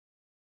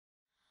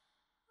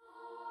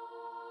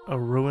A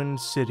ruined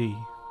city.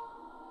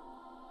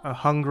 A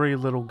hungry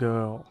little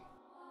girl.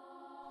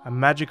 A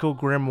magical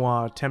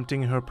grimoire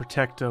tempting her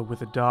protector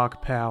with a dark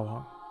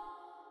power.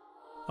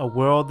 A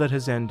world that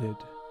has ended,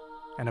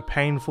 and a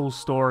painful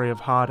story of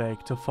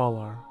heartache to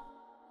follow.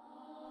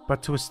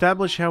 But to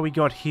establish how we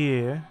got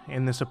here,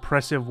 in this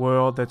oppressive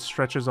world that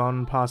stretches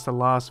on past the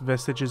last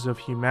vestiges of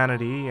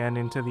humanity and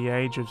into the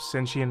age of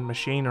sentient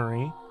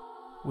machinery,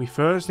 we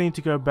first need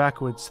to go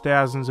backwards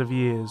thousands of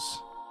years,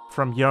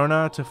 from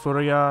Yona to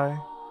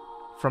Furiai,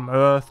 from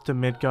Earth to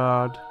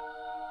Midgard,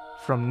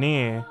 from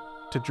NieR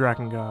to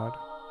Drakengard.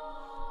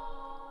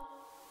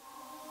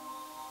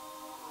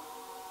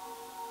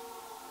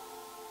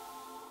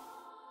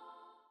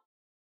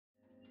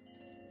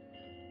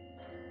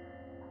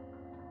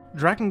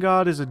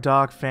 Drakengard is a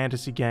dark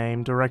fantasy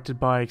game directed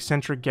by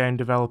eccentric game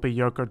developer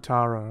Yoko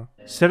Taro.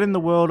 Set in the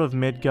world of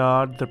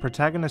Midgard, the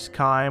protagonist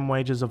Kaim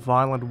wages a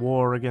violent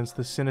war against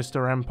the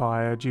sinister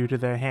empire due to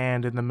their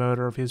hand in the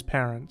murder of his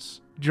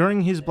parents.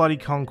 During his bloody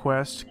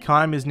conquest,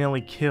 Kaim is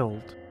nearly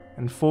killed,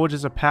 and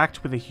forges a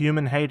pact with a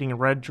human-hating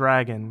red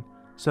dragon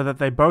so that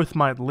they both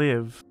might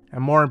live,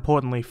 and more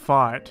importantly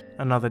fight,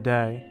 another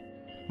day.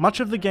 Much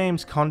of the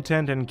game's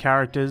content and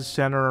characters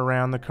center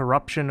around the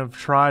corruption of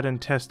tried and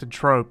tested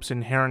tropes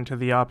inherent to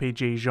the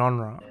RPG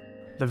genre.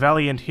 The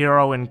valiant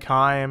hero in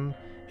Kaim,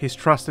 his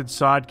trusted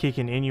sidekick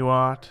in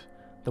Inuart,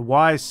 the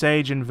wise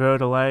sage in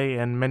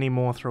Verdelay, and many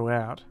more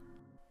throughout.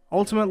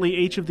 Ultimately,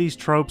 each of these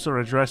tropes are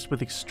addressed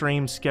with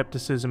extreme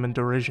skepticism and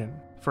derision.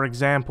 For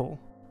example,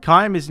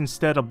 Kaim is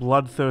instead a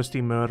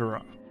bloodthirsty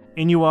murderer.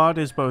 Inuart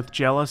is both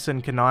jealous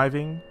and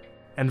conniving,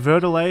 and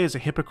Verdelay is a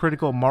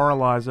hypocritical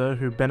moralizer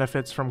who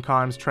benefits from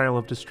Kaim's trail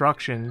of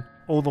destruction,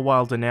 all the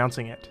while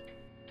denouncing it.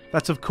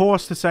 That's of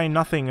course to say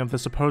nothing of the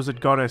supposed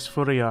goddess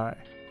Furiai,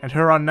 and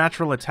her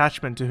unnatural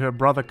attachment to her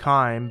brother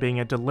Kaim being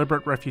a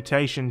deliberate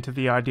refutation to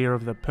the idea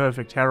of the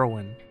perfect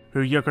heroine, who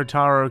Yoko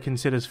Taro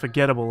considers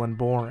forgettable and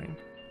boring.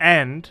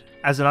 And,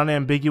 as an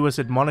unambiguous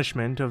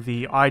admonishment of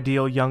the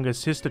ideal younger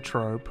sister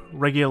trope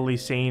regularly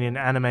seen in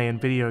anime and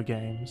video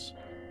games.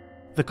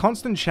 The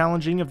constant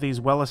challenging of these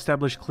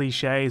well-established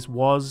cliches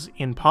was,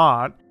 in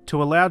part,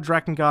 to allow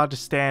Drakengard to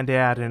stand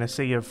out in a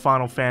sea of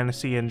Final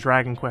Fantasy and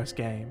Dragon Quest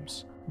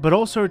games, but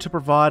also to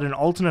provide an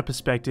alternate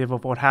perspective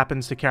of what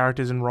happens to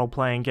characters in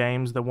role-playing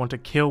games that want to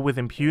kill with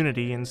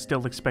impunity and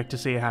still expect to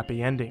see a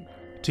happy ending.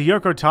 To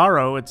Yoko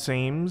Taro, it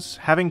seems,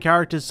 having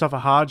characters suffer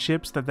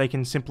hardships that they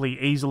can simply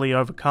easily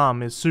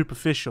overcome is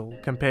superficial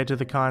compared to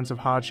the kinds of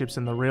hardships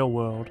in the real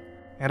world.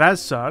 And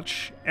as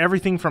such,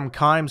 everything from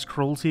Kaim's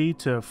cruelty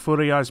to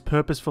Furiai's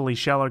purposefully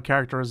shallow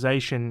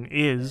characterization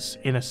is,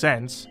 in a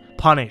sense,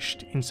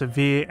 punished in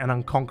severe and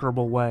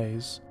unconquerable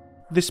ways.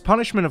 This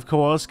punishment, of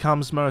course,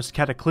 comes most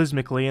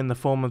cataclysmically in the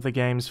form of the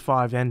game's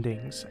 5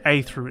 endings,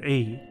 A through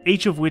E,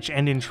 each of which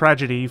end in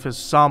tragedy for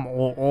some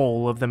or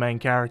all of the main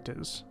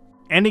characters.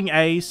 Ending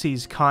A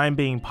sees Kaim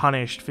being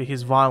punished for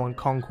his violent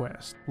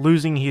conquest,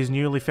 losing his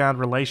newly found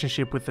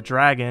relationship with the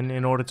dragon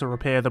in order to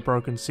repair the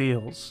broken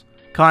seals.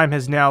 Kaim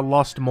has now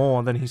lost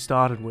more than he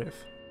started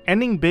with.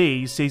 Ending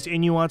B sees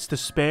Inuart's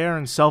despair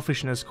and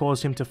selfishness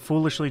cause him to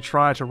foolishly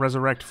try to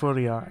resurrect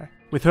Furiai.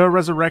 With her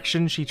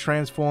resurrection, she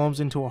transforms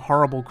into a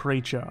horrible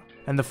creature,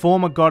 and the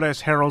former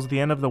goddess heralds the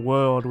end of the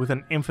world with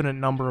an infinite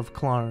number of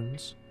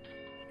clones.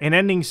 In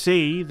Ending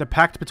C, the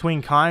pact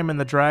between Kaim and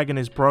the dragon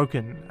is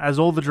broken, as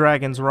all the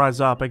dragons rise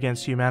up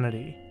against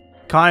humanity.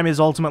 Kaim is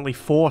ultimately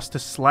forced to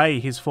slay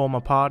his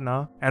former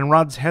partner, and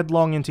runs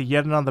headlong into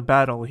yet another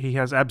battle he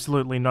has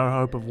absolutely no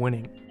hope of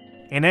winning.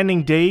 In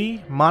Ending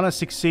D, Mana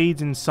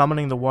succeeds in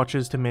summoning the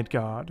Watchers to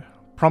Midgard,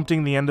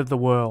 prompting the end of the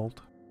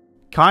world.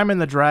 Kaim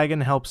and the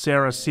dragon help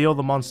Sarah seal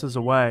the monsters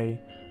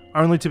away,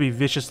 only to be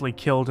viciously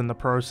killed in the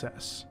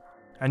process.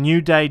 A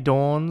new day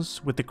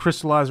dawns, with the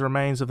crystallized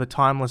remains of the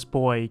timeless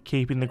boy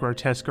keeping the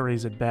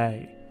grotesqueries at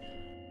bay.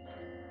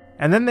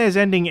 And then there's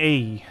Ending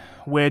E,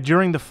 where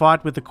during the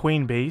fight with the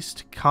Queen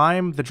Beast,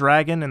 Kaim, the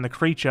dragon, and the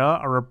creature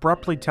are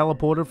abruptly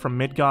teleported from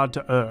Midgard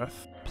to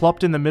Earth,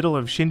 plopped in the middle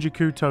of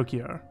Shinjuku,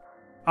 Tokyo.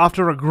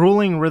 After a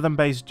grueling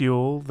rhythm-based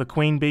duel, the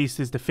Queen Beast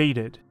is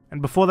defeated,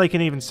 and before they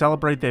can even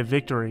celebrate their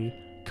victory,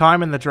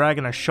 Kaim and the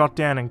dragon are shot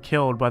down and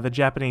killed by the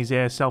Japanese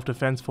Air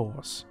Self-Defense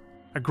Force.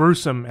 A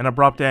gruesome and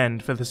abrupt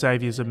end for the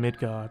saviors of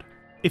Midgard.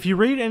 If you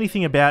read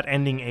anything about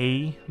Ending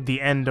E,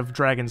 the end of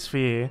Dragon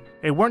Sphere,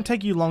 it won't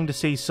take you long to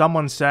see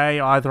someone say,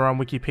 either on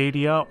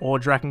Wikipedia or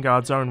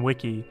Drakengard's own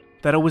wiki,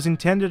 that it was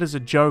intended as a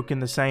joke in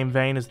the same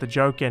vein as the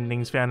joke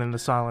endings found in the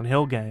Silent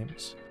Hill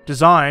games,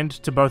 designed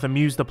to both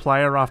amuse the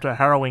player after a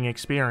harrowing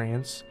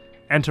experience,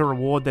 and to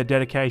reward their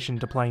dedication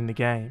to playing the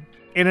game.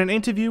 In an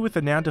interview with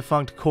the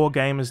now-defunct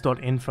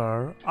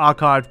coregamers.info,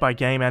 archived by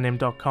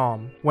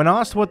GameAnim.com, when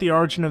asked what the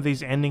origin of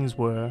these endings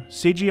were,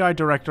 CGI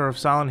director of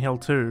Silent Hill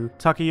 2,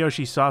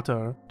 Takayoshi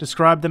Sato,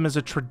 described them as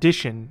a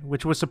tradition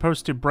which was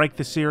supposed to break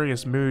the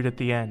serious mood at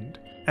the end,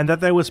 and that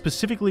they were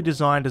specifically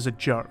designed as a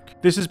joke.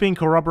 This has been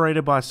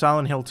corroborated by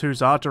Silent Hill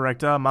 2's art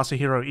director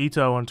Masahiro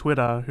Ito on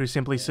Twitter, who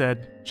simply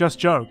said, "Just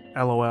joke,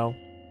 lol."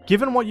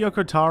 Given what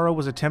Yoko Taro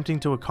was attempting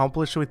to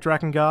accomplish with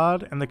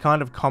Drakengard, and the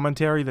kind of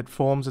commentary that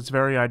forms its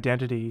very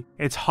identity,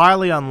 it's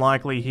highly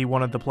unlikely he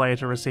wanted the player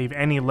to receive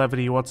any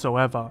levity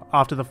whatsoever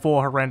after the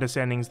 4 horrendous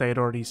endings they had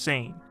already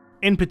seen.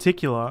 In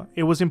particular,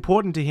 it was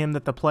important to him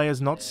that the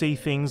players not see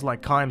things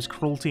like Kaim's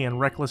cruelty and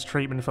reckless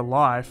treatment for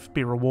life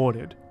be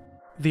rewarded.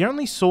 The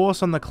only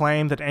source on the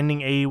claim that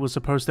Ending E was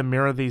supposed to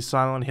mirror these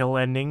Silent Hill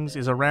endings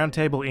is a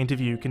roundtable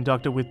interview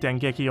conducted with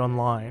Dengeki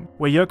Online,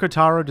 where Yoko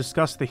Taro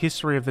discussed the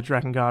history of the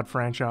Drakengard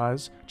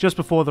franchise just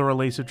before the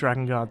release of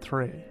Drakengard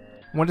 3.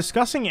 When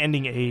discussing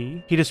Ending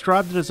E, he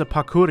described it as a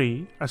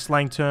pakuri, a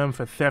slang term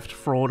for theft,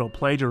 fraud, or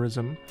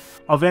plagiarism,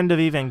 of End of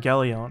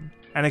Evangelion,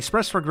 and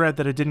expressed regret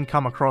that it didn't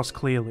come across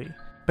clearly.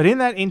 But in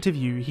that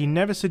interview, he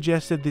never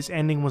suggested this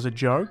ending was a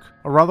joke,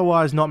 or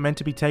otherwise not meant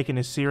to be taken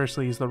as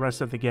seriously as the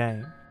rest of the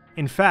game.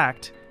 In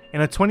fact,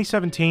 in a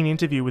 2017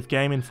 interview with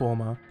Game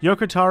Informer,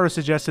 Yoko Taro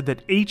suggested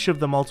that each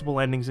of the multiple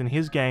endings in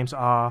his games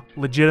are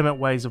legitimate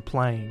ways of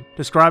playing,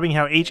 describing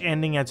how each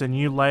ending adds a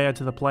new layer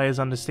to the player's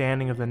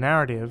understanding of the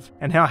narrative,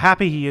 and how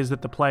happy he is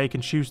that the player can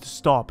choose to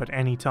stop at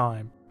any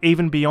time,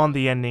 even beyond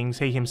the endings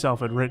he himself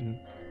had written.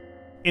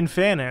 In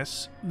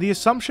fairness, the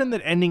assumption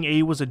that Ending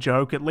E was a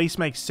joke at least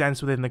makes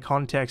sense within the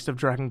context of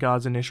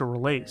Drakengard's initial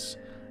release,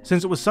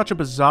 since it was such a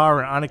bizarre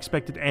and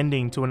unexpected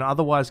ending to an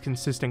otherwise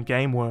consistent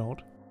game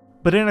world.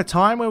 But in a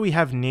time where we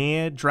have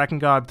NieR,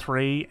 Drakengard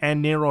 3,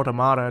 and NieR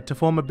Automata to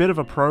form a bit of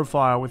a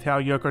profile with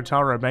how Yoko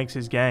Taro makes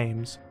his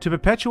games, to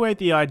perpetuate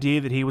the idea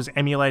that he was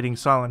emulating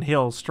Silent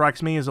Hill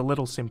strikes me as a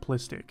little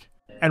simplistic.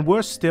 And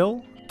worse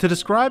still, to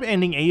describe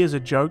Ending E as a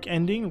joke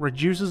ending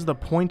reduces the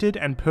pointed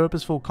and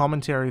purposeful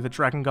commentary that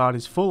Drakengard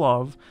is full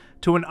of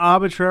to an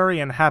arbitrary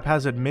and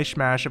haphazard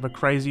mishmash of a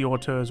crazy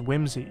auteur's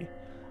whimsy,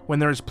 when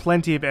there is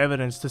plenty of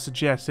evidence to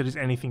suggest it is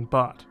anything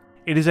but.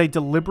 It is a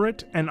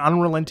deliberate and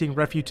unrelenting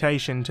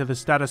refutation to the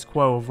status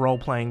quo of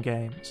role-playing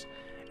games,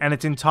 and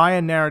its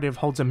entire narrative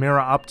holds a mirror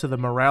up to the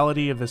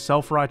morality of the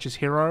self-righteous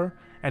hero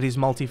and his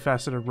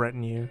multifaceted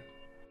retinue.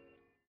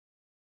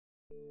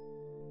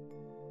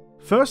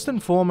 First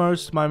and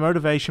foremost, my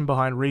motivation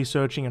behind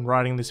researching and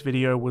writing this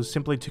video was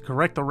simply to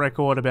correct the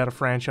record about a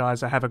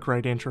franchise I have a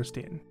great interest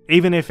in,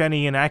 even if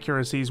any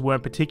inaccuracies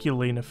weren't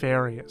particularly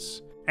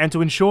nefarious, and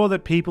to ensure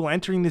that people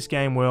entering this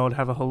game world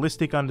have a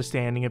holistic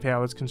understanding of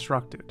how it's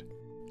constructed.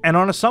 And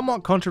on a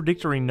somewhat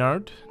contradictory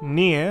note,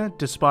 NieR,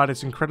 despite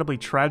its incredibly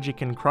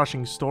tragic and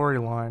crushing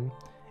storyline,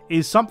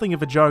 is something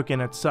of a joke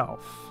in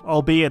itself,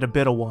 albeit a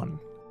bitter one.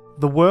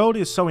 The world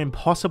is so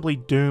impossibly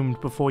doomed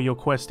before your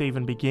quest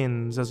even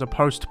begins as a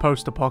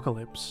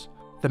post-apocalypse.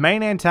 The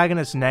main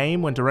antagonist's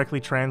name, when directly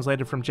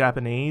translated from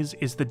Japanese,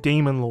 is the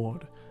Demon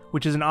Lord,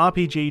 which is an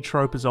RPG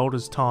trope as old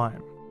as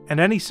time.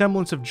 And any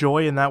semblance of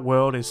joy in that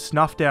world is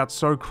snuffed out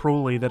so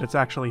cruelly that it's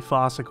actually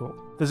farcical.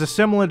 There's a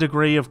similar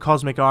degree of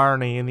cosmic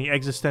irony in the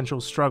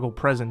existential struggle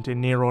present in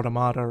NieR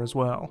Automata as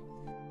well.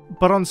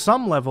 But on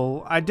some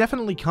level, I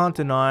definitely can't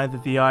deny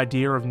that the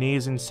idea of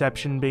NieR's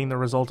inception being the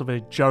result of a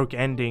joke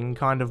ending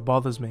kind of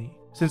bothers me,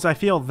 since I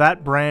feel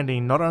that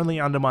branding not only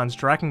undermines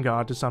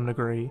Drakengard to some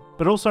degree,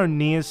 but also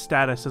NieR's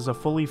status as a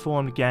fully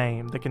formed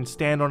game that can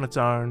stand on its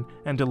own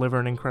and deliver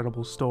an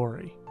incredible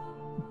story.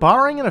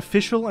 Barring an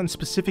official and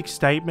specific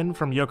statement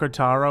from Yoko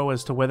Taro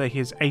as to whether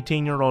his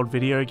 18-year-old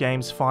video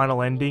game's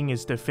final ending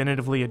is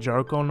definitively a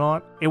joke or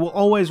not, it will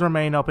always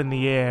remain up in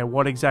the air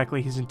what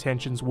exactly his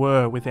intentions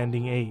were with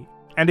Ending E.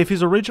 And if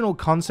his original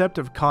concept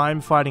of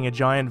Kaim fighting a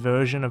giant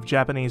version of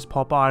Japanese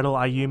pop idol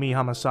Ayumi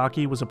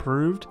Hamasaki was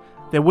approved,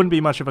 there wouldn't be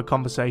much of a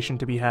conversation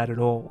to be had at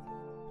all.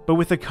 But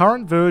with the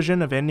current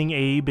version of Ending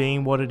E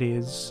being what it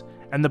is,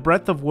 and the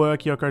breadth of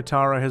work Yoko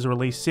Taro has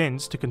released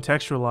since to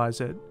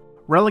contextualize it,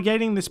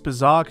 relegating this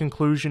bizarre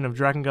conclusion of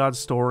Drakengard's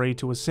story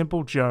to a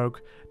simple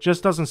joke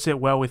just doesn't sit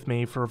well with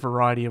me for a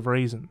variety of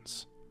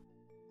reasons.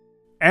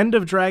 End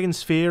of Dragon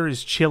Sphere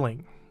is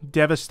chilling,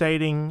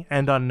 devastating,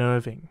 and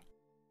unnerving.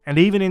 And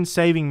even in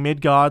saving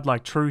Midgard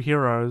like true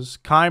heroes,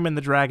 Kaim and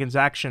the dragon's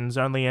actions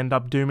only end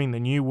up dooming the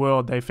new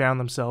world they found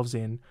themselves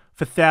in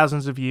for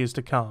thousands of years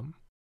to come.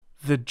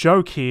 The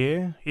joke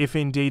here, if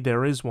indeed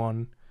there is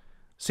one,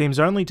 seems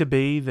only to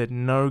be that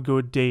no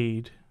good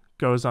deed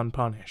goes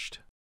unpunished.